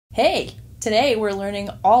Hey! Today we're learning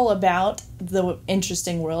all about the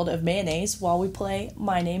interesting world of mayonnaise while we play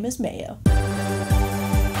My Name is Mayo.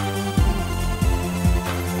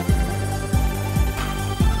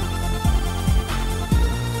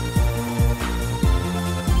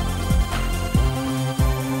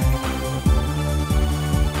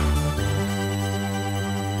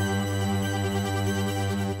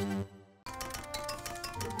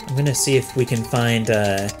 I'm gonna see if we can find,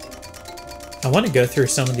 I want to go through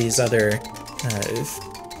some of these other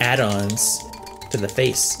add-ons to the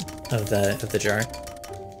face of the jar.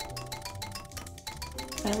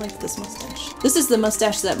 I like this mustache. This is the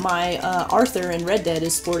mustache that my Arthur in Red Dead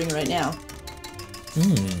is sporting right now.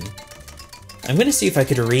 I'm gonna see if I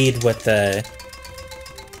could read what the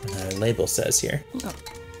label says here. Oh.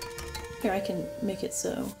 Here, I can make it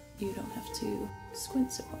so you don't have to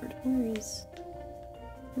squint so hard.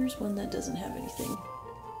 Where's one that doesn't have anything?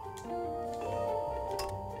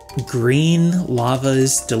 Green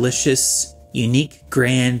Lava's Delicious Unique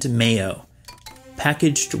Grand Mayo.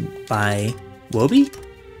 Packaged by Wobie?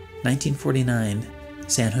 1949.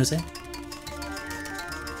 San Jose?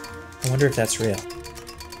 I wonder if that's real.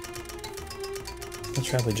 That's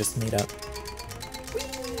probably just made up.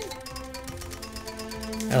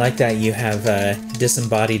 I like that you have a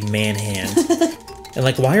disembodied man hand. And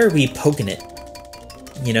like, why are we poking it?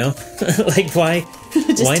 You know? Like, why?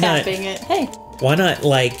 Just why tapping not, it. Hey. Why not,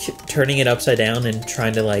 like, turning it upside down and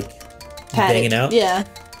trying to, like, bang it out? Yeah.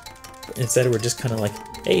 Instead, we're just kind of like,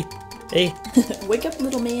 hey. Wake up,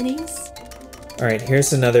 little mayonnaise. Alright,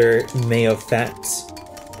 here's another mayo fact.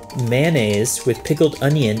 Mayonnaise with pickled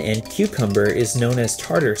onion and cucumber is known as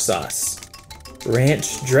tartar sauce.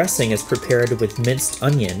 Ranch dressing is prepared with minced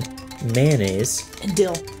onion, mayonnaise, And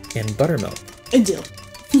dill. and buttermilk. And dill.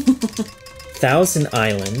 Thousand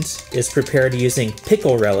Island is prepared using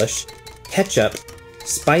pickle relish, ketchup,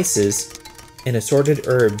 spices, and assorted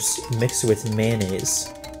herbs mixed with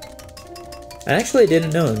mayonnaise. I actually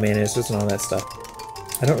didn't know mayonnaise was in all that stuff.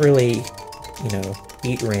 I don't really,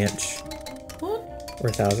 eat ranch. What?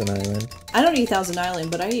 Or Thousand Island. I don't eat Thousand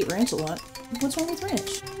Island, but I eat ranch a lot. What's wrong with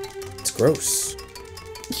ranch? It's gross.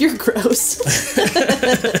 You're gross.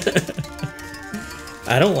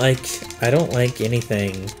 I don't like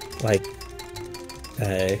anything like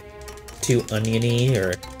too oniony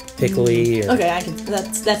or pickly. Or... Okay,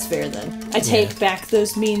 that's fair then. I take back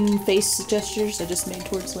those mean face gestures I just made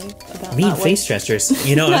towards Leif about mean face gestures.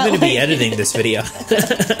 I'm going to be editing this video.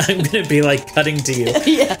 I'm going to be like cutting to you.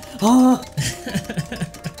 Yeah. Oh.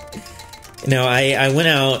 No, I went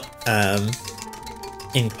out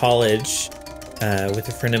in college with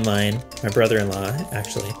a friend of mine, my brother-in-law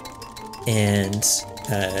actually, and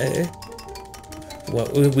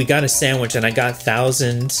we got a sandwich and I got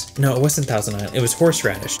no, it wasn't Thousand Island, it was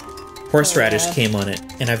horseradish. Horseradish came on it,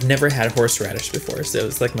 and I've never had horseradish before, so it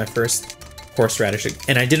was like my first horseradish,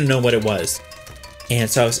 and I didn't know what it was. And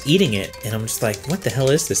so I was eating it, and I'm just like, what the hell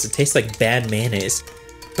is this? It tastes like bad mayonnaise.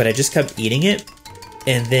 But I just kept eating it,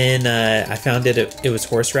 and then I found it was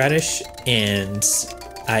horseradish, and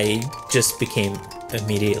I just became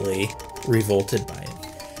immediately revolted by it.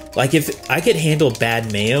 Like, if I could handle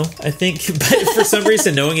bad mayo, I think, but for some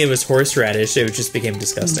reason, knowing it was horseradish, it just became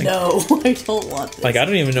disgusting. No, I don't want this. Like, I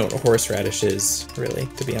don't even know what horseradish is, really,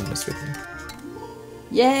 to be honest with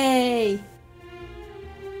you. Yay!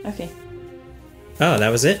 Okay. Oh, that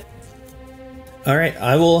was it? Alright,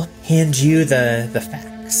 I will hand you the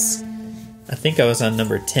facts. I think I was on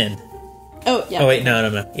number 10. Oh, yeah. Oh, wait,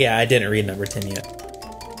 no. Yeah, I didn't read number 10 yet.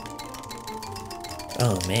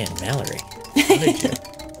 Oh, man, Mallory.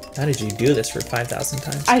 How did you do this for 5,000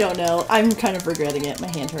 times? I don't know. I'm kind of regretting it. My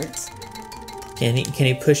hand hurts. Can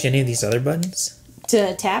you push any of these other buttons?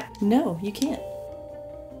 To tap? No, you can't.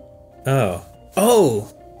 Oh. Oh!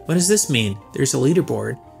 What does this mean? There's a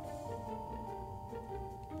leaderboard.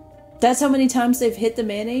 That's how many times they've hit the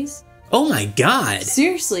mayonnaise? Oh my god!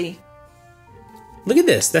 Seriously. Look at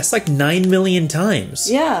this. That's like 9 million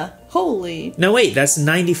times. Yeah. Holy. No, wait. That's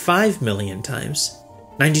 95 million times.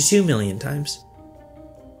 92 million times.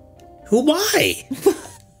 Why?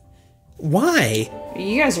 Why?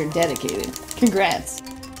 You guys are dedicated. Congrats.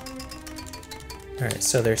 Alright,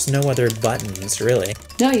 so there's no other buttons, really.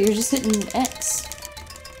 No, you're just hitting X.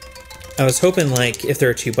 I was hoping, like, if there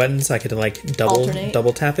are two buttons, I could, like,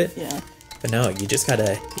 double tap it. Yeah. But no, you just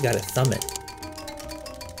gotta thumb it.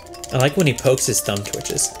 I like when he pokes his thumb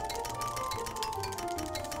twitches.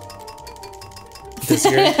 Does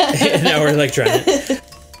your... now we're, like, trying it.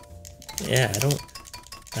 Yeah,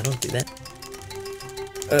 I don't do that.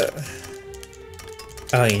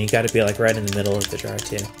 Oh, and you gotta be, like, right in the middle of the jar,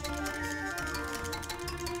 too.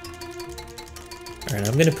 Alright,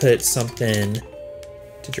 I'm gonna put something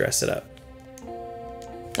to dress it up.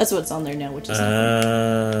 That's what's on there now, which is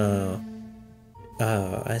Oh.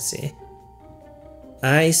 Oh, I see.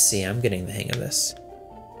 I see, I'm getting the hang of this.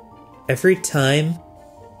 Every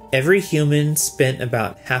human spent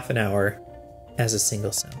about half an hour as a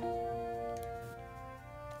single cell.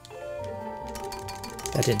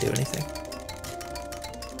 That didn't do anything.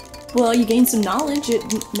 Well, you gained some knowledge.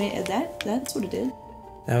 That's what it did.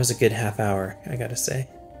 That was a good half hour, I gotta say.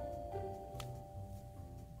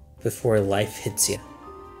 Before life hits you.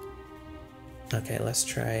 Okay, let's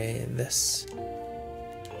try this.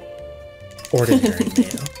 Ordinary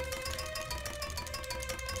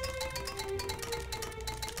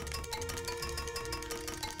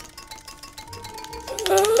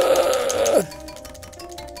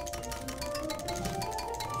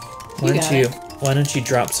Mayo. Why don't you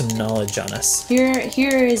drop some knowledge on us? Here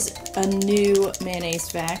is a new mayonnaise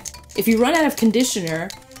fact. If you run out of conditioner,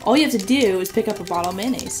 all you have to do is pick up a bottle of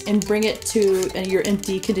mayonnaise and bring it to your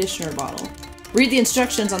empty conditioner bottle. Read the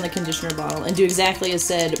instructions on the conditioner bottle and do exactly as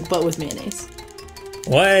said, but with mayonnaise.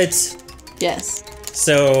 What? Yes.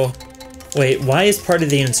 So, wait, why is part of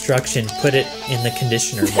the instruction put it in the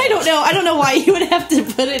conditioner bottle? I don't know. I don't know why you would have to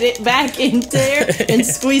put it back in there and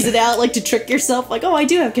squeeze it out, like to trick yourself. Like, oh, I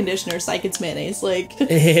do have conditioner, psych, it's mayonnaise. Like,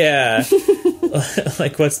 yeah.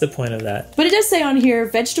 Like, what's the point of that? But it does say on here,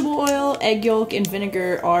 vegetable oil, egg yolk, and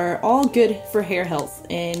vinegar are all good for hair health.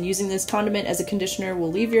 And using this condiment as a conditioner will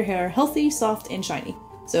leave your hair healthy, soft, and shiny.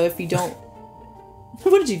 So if you don't...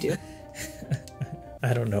 What did you do?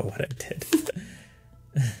 I don't know what I did.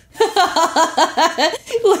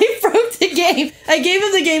 Leif broke the game. I gave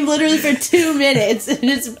him the game literally for 2 minutes, and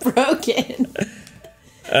it's broken.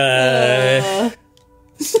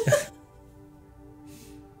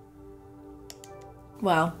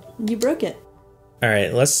 Wow, you broke it.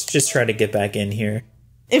 Alright, let's just try to get back in here.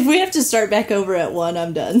 If we have to start back over at 1,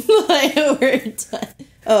 I'm done. Like, we're done.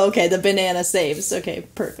 Oh, okay, the banana saves. Okay,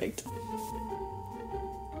 perfect.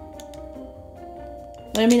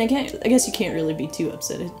 I mean, I guess you can't really be too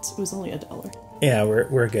upset. It was only $1. Yeah,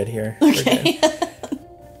 we're good here. Okay. We're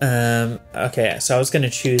good. Okay, so I was gonna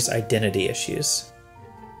choose identity issues.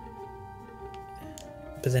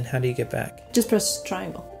 But then how do you get back? Just press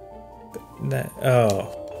triangle. Oh,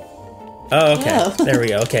 okay. Oh. There we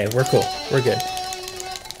go. Okay, we're cool. We're good.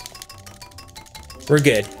 We're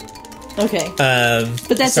good. Okay.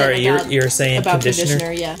 But that's sorry, you're saying about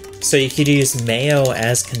conditioner? Yeah. So you could use mayo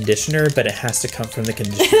as conditioner, but it has to come from the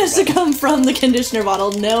conditioner. It has to come from the conditioner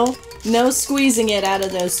bottle. No squeezing it out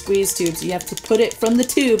of those squeeze tubes. You have to put it from the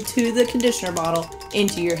tube to the conditioner bottle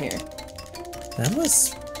into your hair. That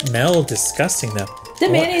must smell disgusting, though. The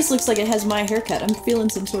mayonnaise looks like it has my haircut. I'm feeling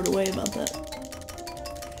some sort of way about that.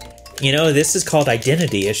 You know, this is called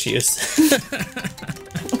identity issues.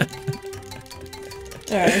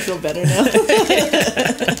 Alright, I feel better now.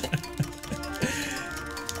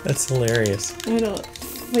 That's hilarious. I don't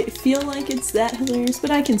feel like it's that hilarious, but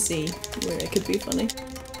I can see where it could be funny.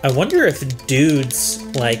 I wonder if dudes,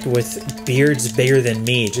 like, with beards bigger than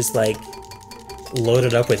me, just, like, load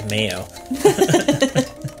it up with mayo.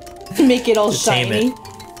 Make it all shiny.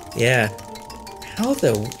 Yeah. How in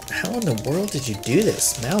the world did you do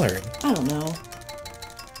this, Mallory? I don't know.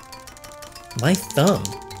 My thumb.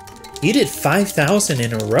 You did 5,000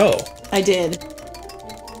 in a row. I did.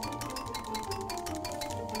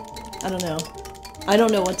 I don't know. I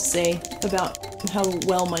don't know what to say about how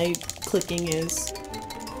well my clicking is.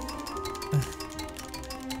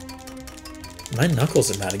 My knuckles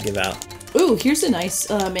are about to give out. Ooh, here's a nice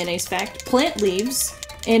mayonnaise fact. Plant leaves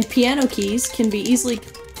and piano keys can be easily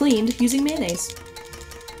cleaned using mayonnaise.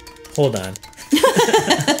 Hold on.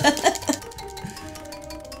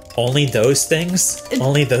 Only those things?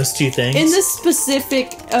 Only those 2 things? In this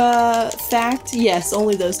specific fact, yes,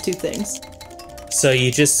 only those 2 things. So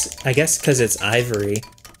you just, I guess because it's ivory.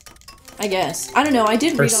 I guess. I don't know, I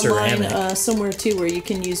did read online ceramic. somewhere too where you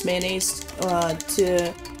can use mayonnaise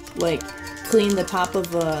to, like, clean the top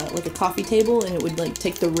of like a coffee table, and it would, like,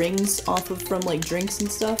 take the rings off of from, like, drinks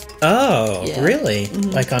and stuff. Oh, Yeah. really?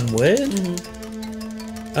 Mm-hmm. Like on wood?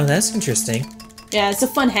 Mm-hmm. Oh, that's interesting. Yeah, it's a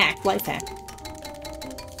fun hack, life hack.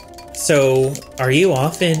 So, are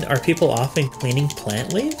people often cleaning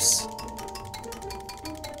plant leaves?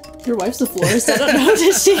 Your wife's a florist. I don't know.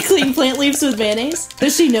 Does she clean plant leaves with mayonnaise?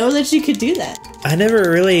 Does she know that she could do that? I never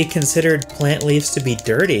really considered plant leaves to be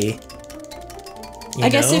dirty. I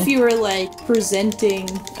guess if you were, like, presenting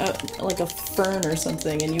like a fern or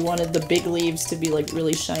something and you wanted the big leaves to be, like,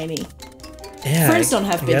 really shiny. Yeah, Ferns don't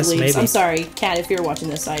have big leaves. maybe. I'm sorry, Kat, if you're watching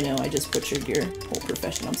this, I know I just butchered your whole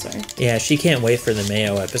profession. I'm sorry. Yeah, she can't wait for the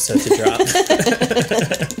Mayo episode to drop.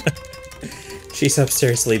 She's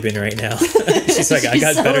upstairs sleeping right now. She's like, I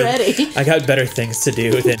got better things to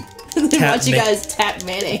do than watch you guys tap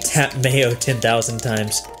mayonnaise. Tap Mayo 10,000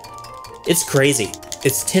 times. It's crazy.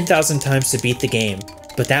 It's 10,000 times to beat the game,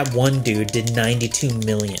 but that one dude did 92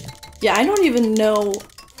 million. Yeah, I don't even know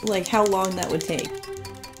like how long that would take.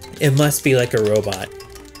 It must be like a robot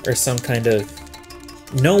or some kind of...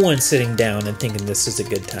 No one's sitting down and thinking this is a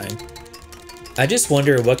good time. I just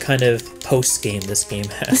wonder what kind of post-game this game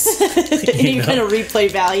has. You kind of replay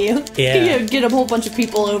value. Yeah. You get a whole bunch of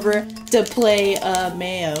people over to play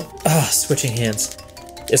Mayo. Oh, switching hands.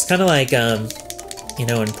 It's kind of like, you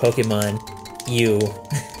know, in Pokemon, you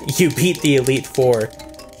beat the Elite Four,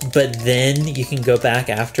 but then you can go back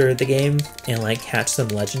after the game and, like, catch some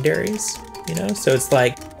legendaries, you know? So it's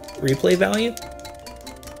like replay value.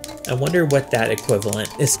 I wonder what that equivalent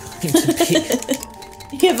is going to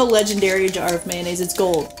be. You have a legendary jar of mayonnaise. It's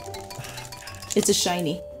gold. It's a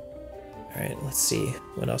shiny. Alright, let's see.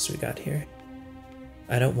 What else we got here?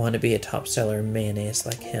 I don't want to be a top seller mayonnaise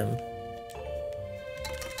like him.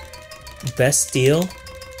 Best deal?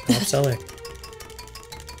 Top seller.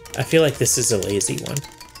 I feel like this is a lazy one.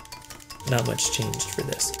 Not much changed for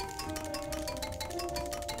this.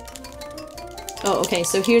 Oh, okay,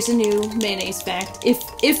 so here's a new mayonnaise fact.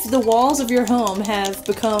 If the walls of your home have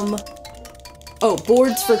become... Oh,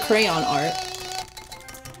 boards for crayon art.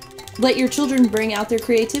 Let your children bring out their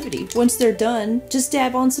creativity. Once they're done, just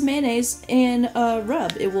dab on some mayonnaise and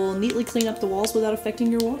rub. It will neatly clean up the walls without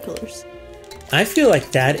affecting your wall colors. I feel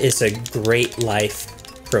like that is a great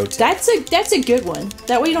life pro tip. That's a good one.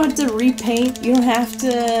 That way you don't have to repaint. You don't have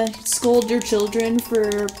to scold your children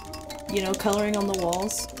for, you know, coloring on the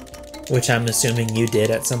walls. Which I'm assuming you did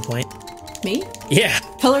at some point. Me? Yeah.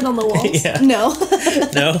 Colored on the walls? Yeah. No.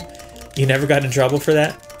 No? You never got in trouble for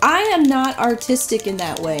that? I am not artistic in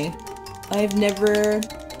that way. I've never,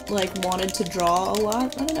 like, wanted to draw a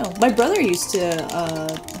lot. I don't know. My brother used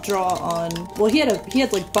to draw on... Well, he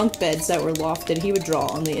had like, bunk beds that were lofted. He would draw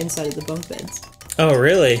on the inside of the bunk beds. Oh,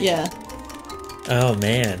 really? Yeah. Oh,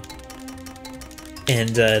 man. And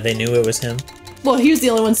they knew it was him? Well, he was the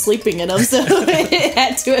only one sleeping in them, so it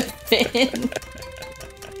had to have been.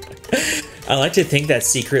 I like to think that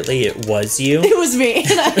secretly it was you. It was me,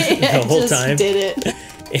 and I the whole just time. did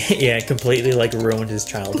it. Yeah, completely, like, ruined his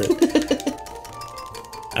childhood.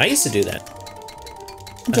 I used to do that.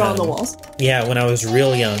 Draw on the walls? Yeah, when I was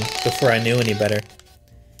real young, before I knew any better.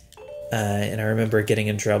 And I remember getting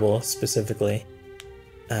in trouble, specifically.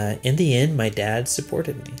 In the end, my dad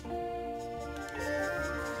supported me.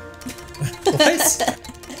 What?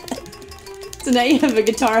 So now you have a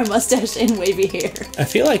guitar, a mustache, and wavy hair. I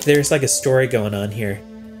feel like there's like a story going on here.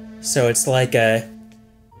 So it's like, I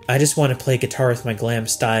just want to play guitar with my glam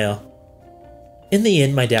style. In the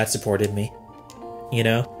end, my dad supported me. You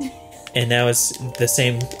know? And now it's the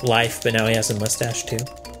same life, but now he has a mustache too.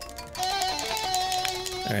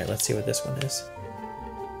 Alright, let's see what this one is.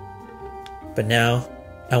 But now,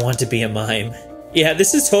 I want to be a mime. Yeah,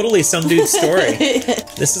 this is totally some dude's story.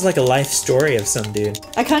 This is like a life story of some dude.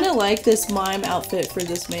 I kind of like this mime outfit for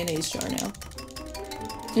this mayonnaise jar now.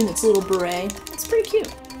 And its little beret. It's pretty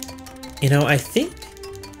cute. You know, I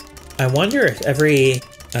wonder if every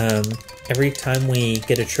time we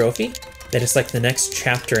get a trophy, that it's like the next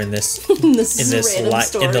chapter in this in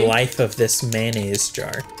the life of this mayonnaise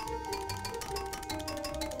jar.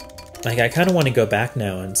 Like, I kind of want to go back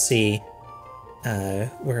now and see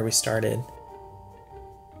where we started.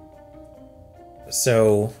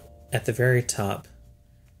 So, at the very top...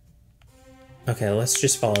 Okay, let's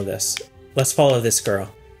just follow this. Let's follow this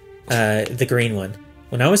girl. The green one.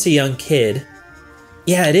 When I was a young kid...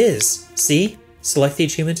 Yeah, it is! See? Select the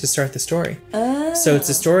achievement to start the story. Oh. So it's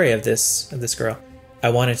a story of this girl. I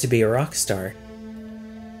wanted to be a rock star.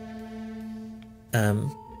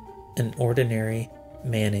 An ordinary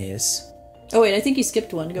mayonnaise. Oh wait, I think you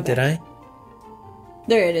skipped one. Go back. Did I?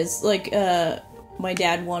 There it is. Like, my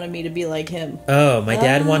dad wanted me to be like him. Oh, my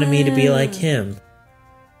dad wanted me to be like him.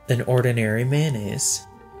 An ordinary mayonnaise.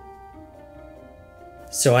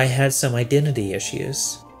 So I had some identity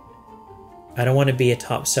issues. I don't want to be a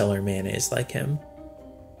top seller mayonnaise like him.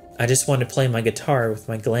 I just want to play my guitar with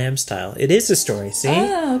my glam style. It is a story, see?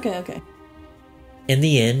 Oh, okay. In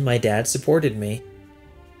the end, my dad supported me.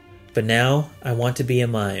 But now, I want to be a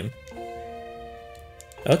mime.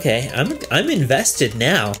 Okay, I'm invested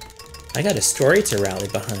now. I got a story to rally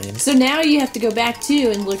behind. So now you have to go back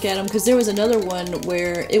too and look at them, because there was another one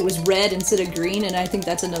where it was red instead of green, and I think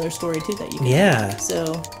that's another story too that you can Yeah. make.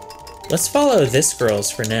 So Let's follow this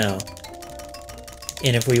girl's for now.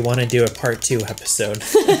 And if we want to do a part 2 episode,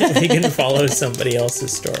 we can follow somebody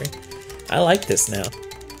else's story. I like this now.